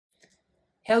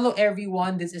Hello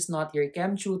everyone, this is not your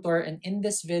chem tutor, and in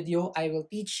this video, I will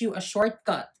teach you a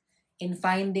shortcut in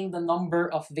finding the number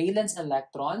of valence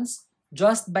electrons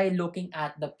just by looking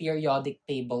at the periodic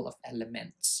table of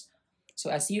elements. So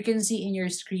as you can see in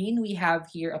your screen, we have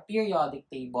here a periodic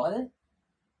table,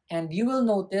 and you will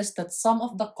notice that some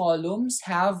of the columns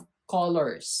have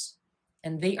colors,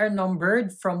 and they are numbered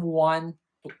from 1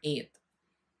 to 8.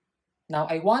 Now,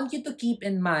 I want you to keep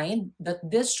in mind that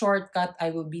this shortcut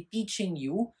I will be teaching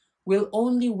you will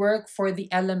only work for the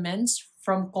elements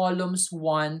from columns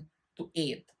 1 to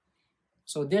 8.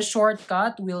 So this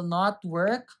shortcut will not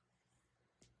work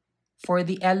for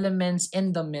the elements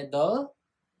in the middle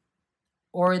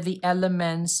or the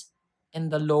elements in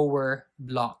the lower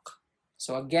block.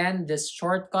 So again, this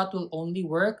shortcut will only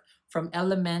work from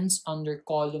elements under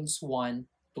columns 1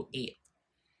 to 8.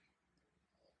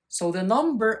 So the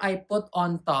number I put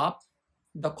on top,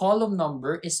 the column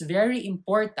number, is very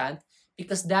important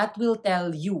because that will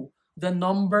tell you the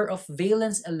number of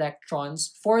valence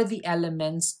electrons for the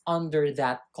elements under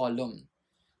that column.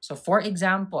 So for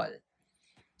example,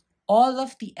 all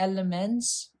of the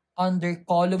elements under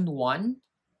column 1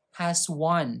 has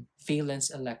 1 valence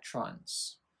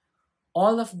electrons.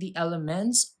 All of the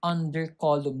elements under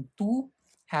column 2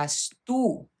 has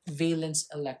 2 valence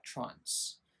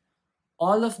electrons.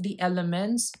 All of the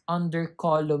elements under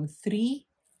column 3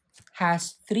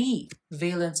 has 3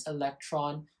 valence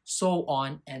electron, so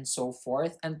on and so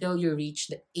forth until you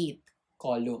reach the 8th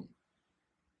column.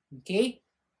 Okay?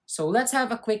 So let's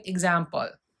have a quick example.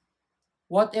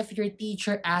 What if your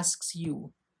teacher asks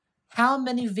you, how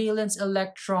many valence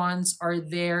electrons are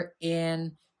there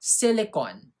in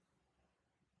silicon?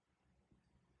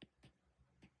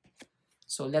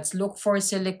 So let's look for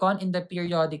silicon in the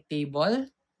periodic table.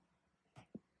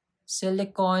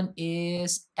 Silicon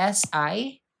is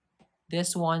Si.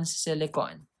 This one's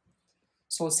silicon.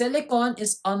 So silicon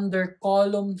is under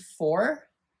column 4.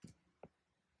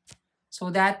 So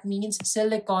that means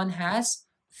silicon has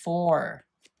 4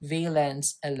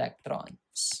 valence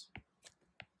electrons.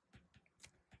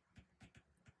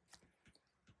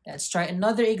 Let's try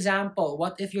another example.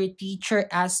 What if your teacher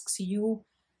asks you,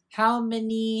 how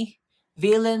many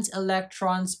valence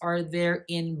electrons are there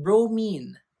in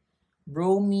bromine?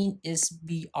 Bromine is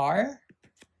Br.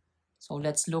 So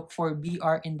let's look for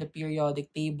Br in the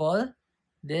periodic table.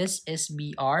 This is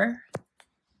Br.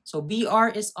 So Br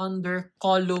is under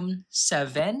column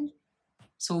 7.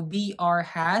 So Br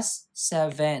has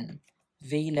 7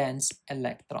 valence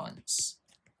electrons.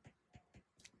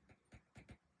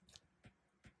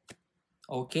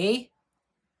 Okay?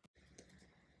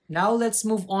 Now let's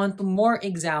move on to more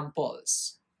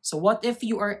examples. So what if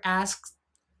you are asked,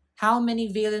 how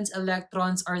many valence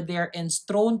electrons are there in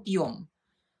strontium?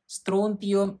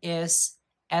 Strontium is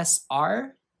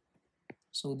Sr.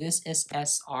 So this is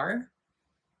Sr.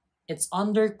 It's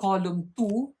under column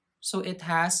 2, so it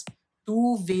has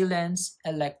 2 valence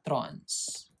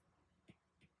electrons.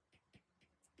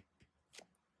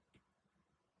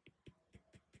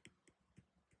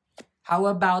 How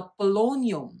about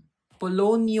polonium?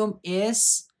 Polonium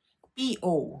is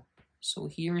Po. So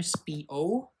here's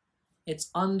Po.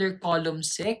 It's under column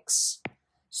 6.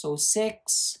 So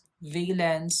 6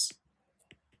 valence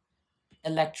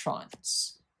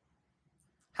electrons.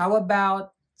 How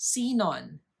about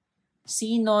xenon?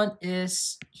 Xenon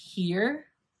is here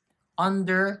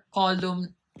under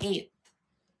column 8.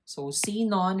 So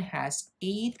xenon has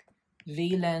 8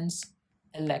 valence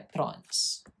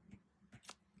electrons.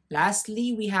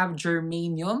 Lastly, we have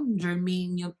germanium.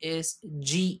 Germanium is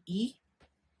Ge.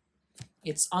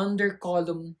 It's under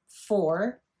column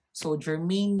 4, so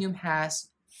germanium has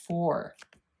 4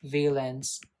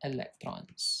 valence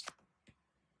electrons.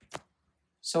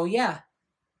 So yeah,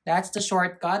 that's the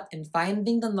shortcut in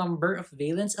finding the number of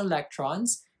valence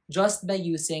electrons just by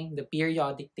using the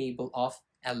periodic table of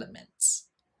elements.